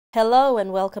Hello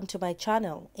and welcome to my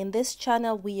channel. In this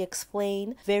channel, we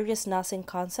explain various nursing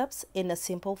concepts in a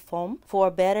simple form for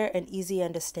a better and easy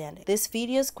understanding. These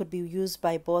videos could be used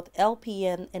by both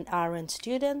LPN and RN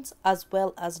students as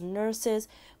well as nurses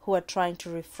who are trying to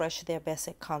refresh their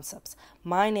basic concepts.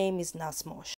 My name is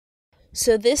Nasmosh.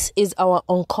 So this is our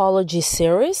oncology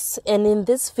series, and in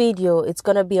this video, it's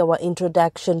going to be our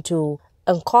introduction to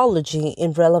oncology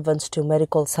in relevance to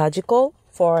medical surgical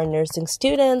for our nursing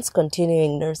students,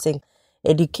 continuing nursing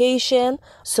education,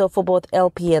 so for both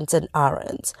LPNs and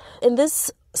RNs. In this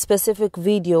specific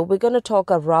video, we're going to talk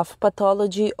a rough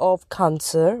pathology of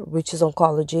cancer, which is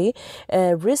oncology,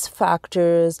 risk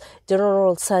factors,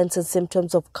 general signs and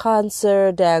symptoms of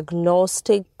cancer,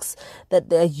 diagnostics that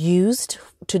they're used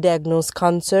to diagnose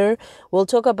cancer. We'll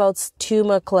talk about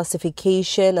tumor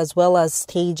classification as well as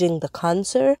staging the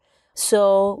cancer.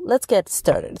 So let's get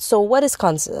started. So what is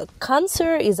cancer?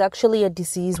 Cancer is actually a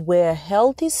disease where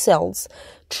healthy cells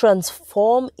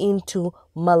transform into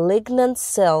malignant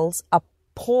cells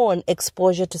upon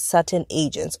exposure to certain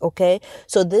agents, okay?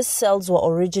 So these cells were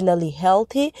originally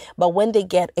healthy, but when they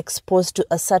get exposed to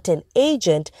a certain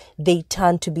agent, they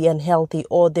turn to be unhealthy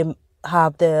or they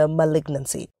have the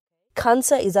malignancy.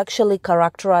 Cancer is actually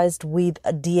characterized with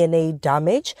a DNA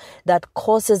damage that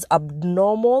causes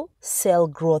abnormal cell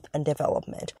growth and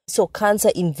development. So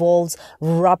cancer involves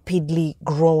rapidly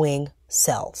growing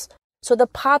cells. So the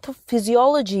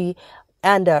pathophysiology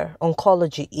under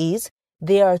oncology is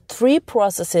there are three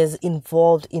processes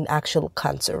involved in actual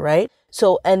cancer, right?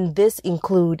 So, and this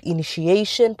include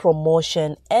initiation,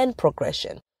 promotion, and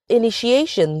progression.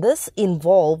 Initiation, this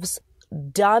involves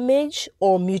damage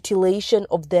or mutilation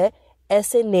of the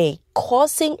SNA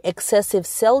causing excessive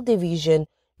cell division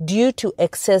due to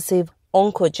excessive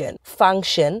oncogen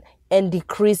function and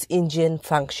decrease in gene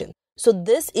function. So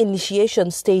this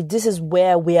initiation stage, this is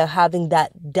where we are having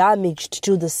that damage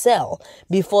to the cell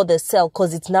before the cell,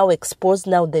 because it's now exposed,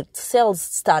 now the cells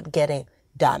start getting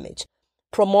damaged.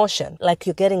 Promotion, like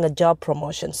you're getting a job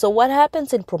promotion. So what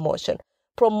happens in promotion?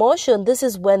 Promotion, this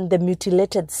is when the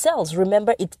mutilated cells,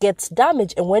 remember, it gets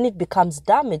damaged, and when it becomes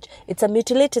damaged, it's a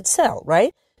mutilated cell,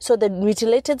 right? So the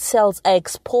mutilated cells are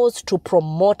exposed to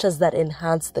promoters that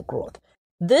enhance the growth.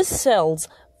 These cells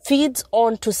feeds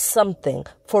onto something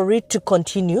for it to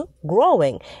continue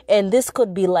growing. And this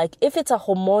could be like, if it's a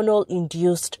hormonal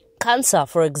induced cancer,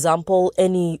 for example,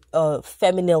 any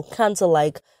feminine cancer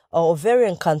like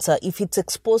ovarian cancer, if it's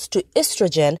exposed to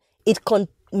estrogen, it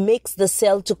makes the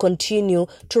cell to continue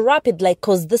to rapid, like,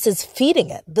 because this is feeding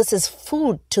it. This is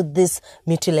food to this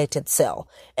mutilated cell.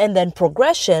 And then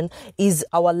progression is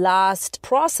our last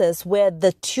process where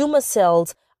the tumor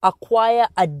cells acquire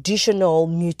additional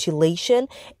mutilation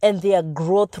and their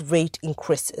growth rate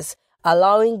increases,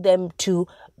 allowing them to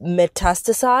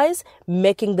metastasize,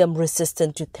 making them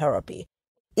resistant to therapy.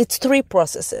 It's three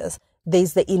processes.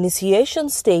 There's the initiation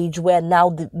stage where now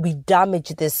we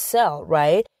damage this cell,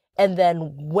 right? And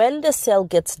then when the cell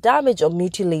gets damaged or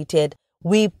mutilated,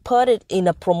 we put it in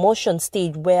a promotion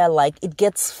stage where like it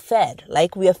gets fed,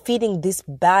 like we are feeding this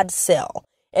bad cell.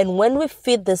 And when we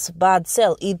feed this bad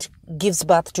cell, it gives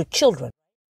birth to children.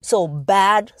 So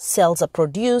bad cells are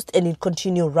produced and it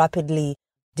continues rapidly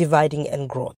dividing and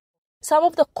growing. Some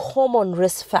of the common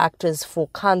risk factors for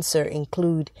cancer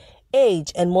include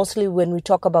age. And mostly when we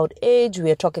talk about age,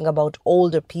 we are talking about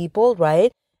older people,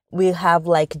 right? We have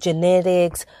like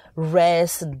genetics,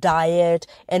 rest, diet,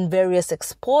 and various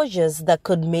exposures that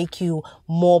could make you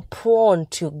more prone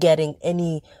to getting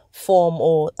any form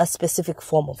or a specific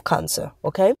form of cancer,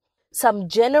 okay? Some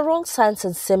general signs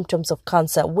and symptoms of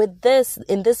cancer. With this,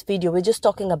 in this video, we're just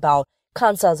talking about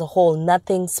cancer as a whole,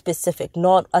 nothing specific,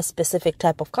 not a specific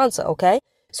type of cancer, okay?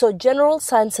 So general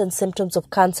signs and symptoms of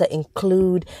cancer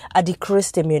include a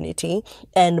decreased immunity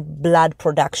and blood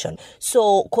production.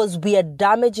 So, because we are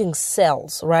damaging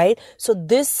cells, right? So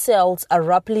these cells are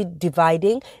rapidly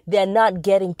dividing. They're not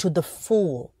getting to the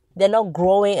full. They're not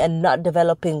growing and not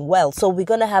developing well. So we're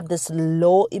going to have this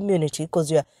low immunity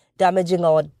because you're damaging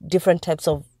our different types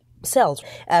of cells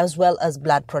as well as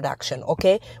blood production,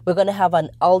 okay? We're going to have an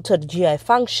altered GI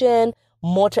function,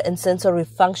 motor and sensory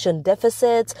function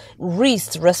deficits,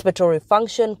 respiratory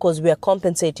function because we are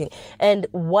compensating. And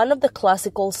one of the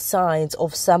classical signs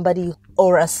of somebody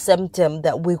or a symptom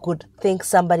that we could think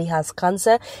somebody has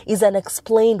cancer is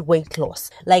unexplained weight loss,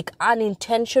 like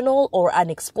unintentional or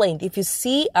unexplained. If you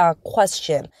see a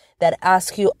question that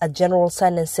asks you a general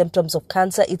sign and symptoms of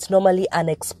cancer, it's normally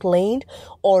unexplained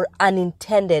or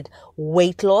unintended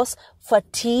weight loss,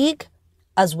 fatigue,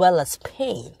 as well as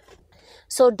pain.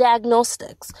 So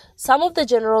diagnostics. Some of the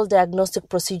general diagnostic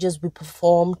procedures we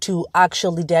perform to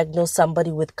actually diagnose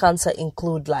somebody with cancer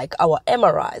include like our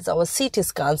MRIs, our CT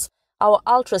scans, our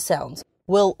ultrasounds.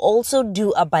 We'll also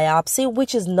do a biopsy,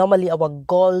 which is normally our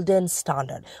golden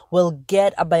standard. We'll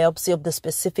get a biopsy of the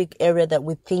specific area that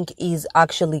we think is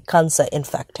actually cancer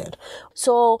infected.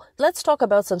 So let's talk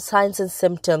about some signs and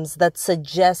symptoms that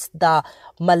suggest the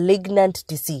malignant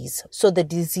disease. So the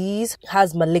disease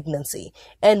has malignancy.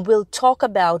 And we'll talk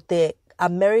about the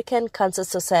American Cancer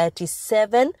Society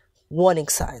 7 warning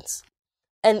signs.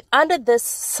 And under this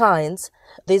signs,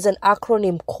 there's an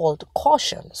acronym called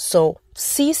CAUTION. So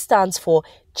C stands for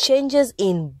changes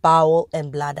in bowel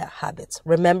and bladder habits.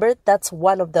 Remember, that's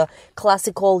one of the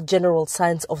classical general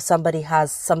signs of somebody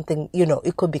has something,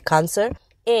 it could be cancer.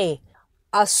 A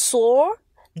sore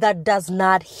that does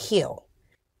not heal.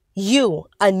 U,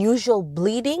 unusual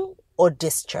bleeding or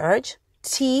discharge.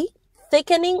 T,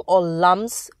 thickening or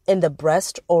lumps in the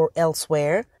breast or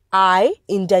elsewhere. I,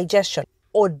 indigestion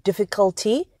or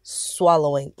difficulty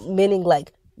swallowing, meaning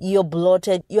like you're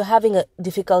bloated, you're having a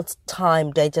difficult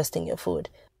time digesting your food.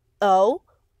 O,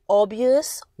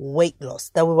 obvious weight loss,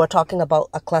 that we were talking about,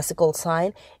 a classical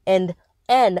sign. And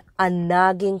N, a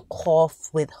nagging cough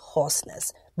with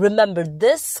hoarseness. Remember,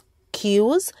 these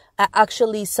cues are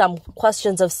actually some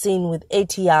questions I've seen with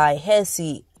ATI,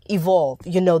 HESI, Evolve.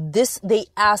 They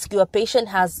ask you, a patient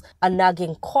has a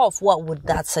nagging cough, what would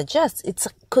that suggest? It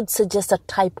could suggest a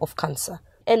type of cancer.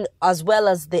 And as well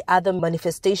as the other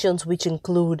manifestations, which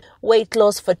include weight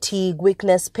loss, fatigue,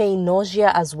 weakness, pain,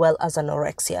 nausea, as well as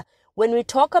anorexia. When we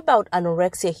talk about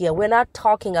anorexia here, we're not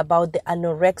talking about the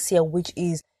anorexia, which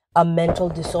is a mental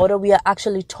disorder. We are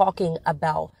actually talking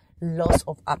about loss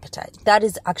of appetite. That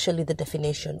is actually the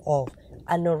definition of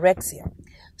anorexia.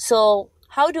 So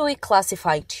how do we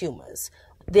classify tumors?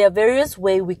 There are various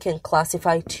ways we can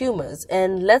classify tumors,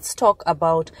 and let's talk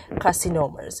about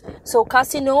carcinomas. So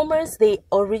carcinomas, they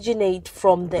originate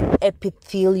from the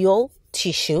epithelial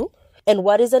tissue. And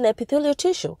what is an epithelial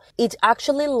tissue? It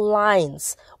actually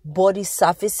lines body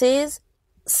surfaces,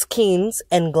 skins,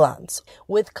 and glands.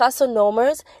 With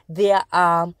carcinomas, there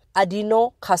are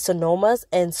adenocarcinomas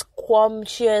and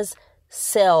squamous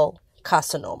cell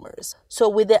carcinomas. So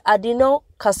with the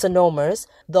adenocarcinomas,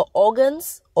 the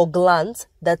organs or glands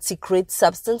that secrete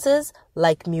substances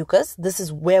like mucus, this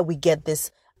is where we get this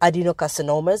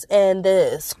adenocarcinomas. And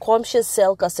the squamous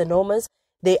cell carcinomas,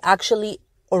 they actually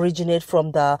originate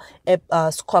from the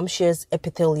squamous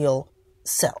epithelial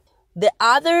cell. The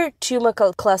other tumor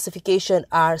classification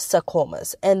are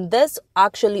sarcomas, and this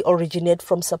actually originate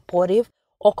from supportive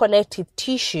or connective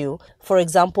tissue, for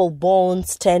example,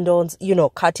 bones, tendons,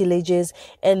 cartilages,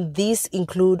 and these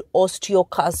include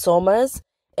osteocarcomas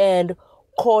and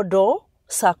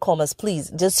chordosarcomas. Please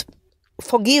just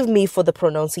forgive me for the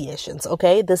pronunciations,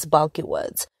 okay? These bulky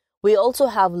words. We also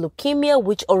have leukemia,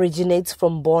 which originates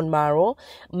from bone marrow.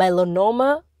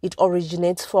 Melanoma, it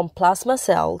originates from plasma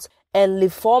cells. And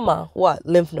lymphoma,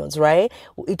 lymph nodes, right?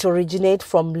 It originates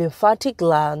from lymphatic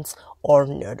glands or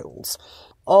nodules.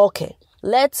 Okay,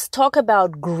 let's talk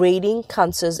about grading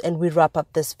cancers, and we wrap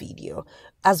up this video,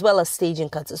 as well as staging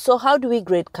cancers. So how do we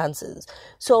grade cancers?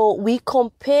 So we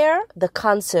compare the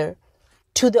cancer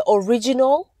to the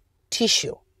original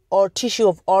tissue or tissue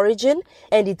of origin,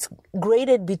 and it's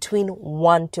graded between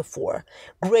 1 to 4.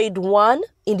 Grade 1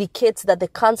 indicates that the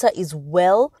cancer is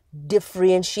well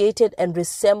differentiated and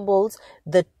resembles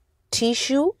the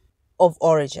tissue of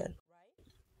origin.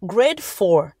 Grade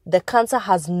 4, the cancer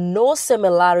has no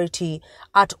similarity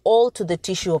at all to the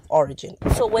tissue of origin.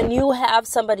 So when you have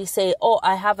somebody say,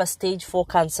 I have a stage 4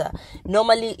 cancer,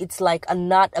 normally it's like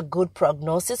not a good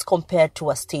prognosis compared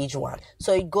to a stage 1.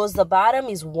 So it goes, the bottom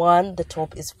is 1, the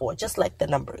top is 4, just like the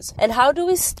numbers. And how do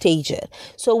we stage it?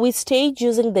 So we stage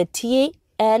using the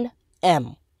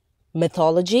TNM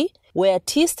methodology, where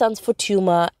T stands for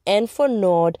tumor, N for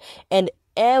node, and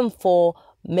M for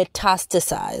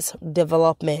metastasize,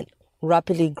 development,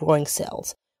 rapidly growing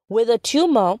cells. With a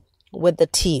tumor, with the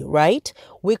T, right,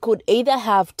 we could either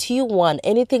have T1,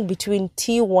 anything between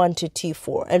T1 to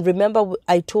T4. And remember,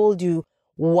 I told you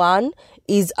 1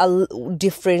 is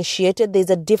differentiated,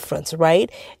 there's a difference, right?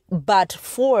 But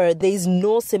 4, there is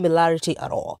no similarity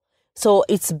at all. So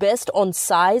it's based on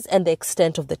size and the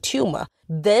extent of the tumor.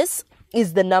 This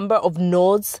is the number of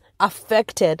nodes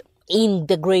affected in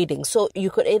the grading. So you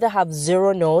could either have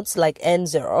 0 nodes like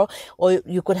N0, or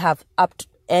you could have up to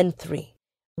N3.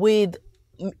 With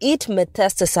it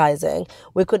metastasizing,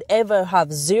 we could ever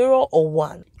have 0 or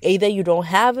 1. Either you don't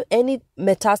have any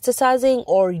metastasizing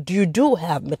or you do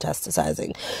have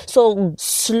metastasizing. So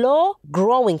slow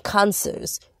growing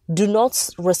cancers, do not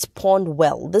respond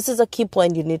well. This is a key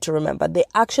point you need to remember. They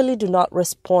actually do not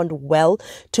respond well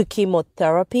to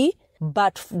chemotherapy,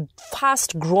 but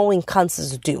fast-growing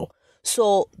cancers do.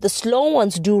 So the slow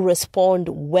ones do respond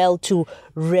well to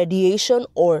radiation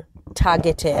or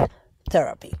targeted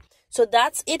therapy. So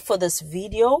that's it for this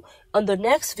video. On the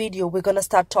next video, we're going to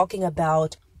start talking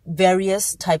about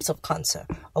various types of cancer.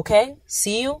 Okay?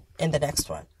 See you in the next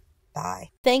one. Bye.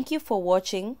 Thank you for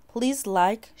watching. Please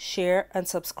like, share, and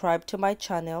subscribe to my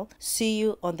channel. See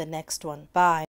you on the next one. Bye.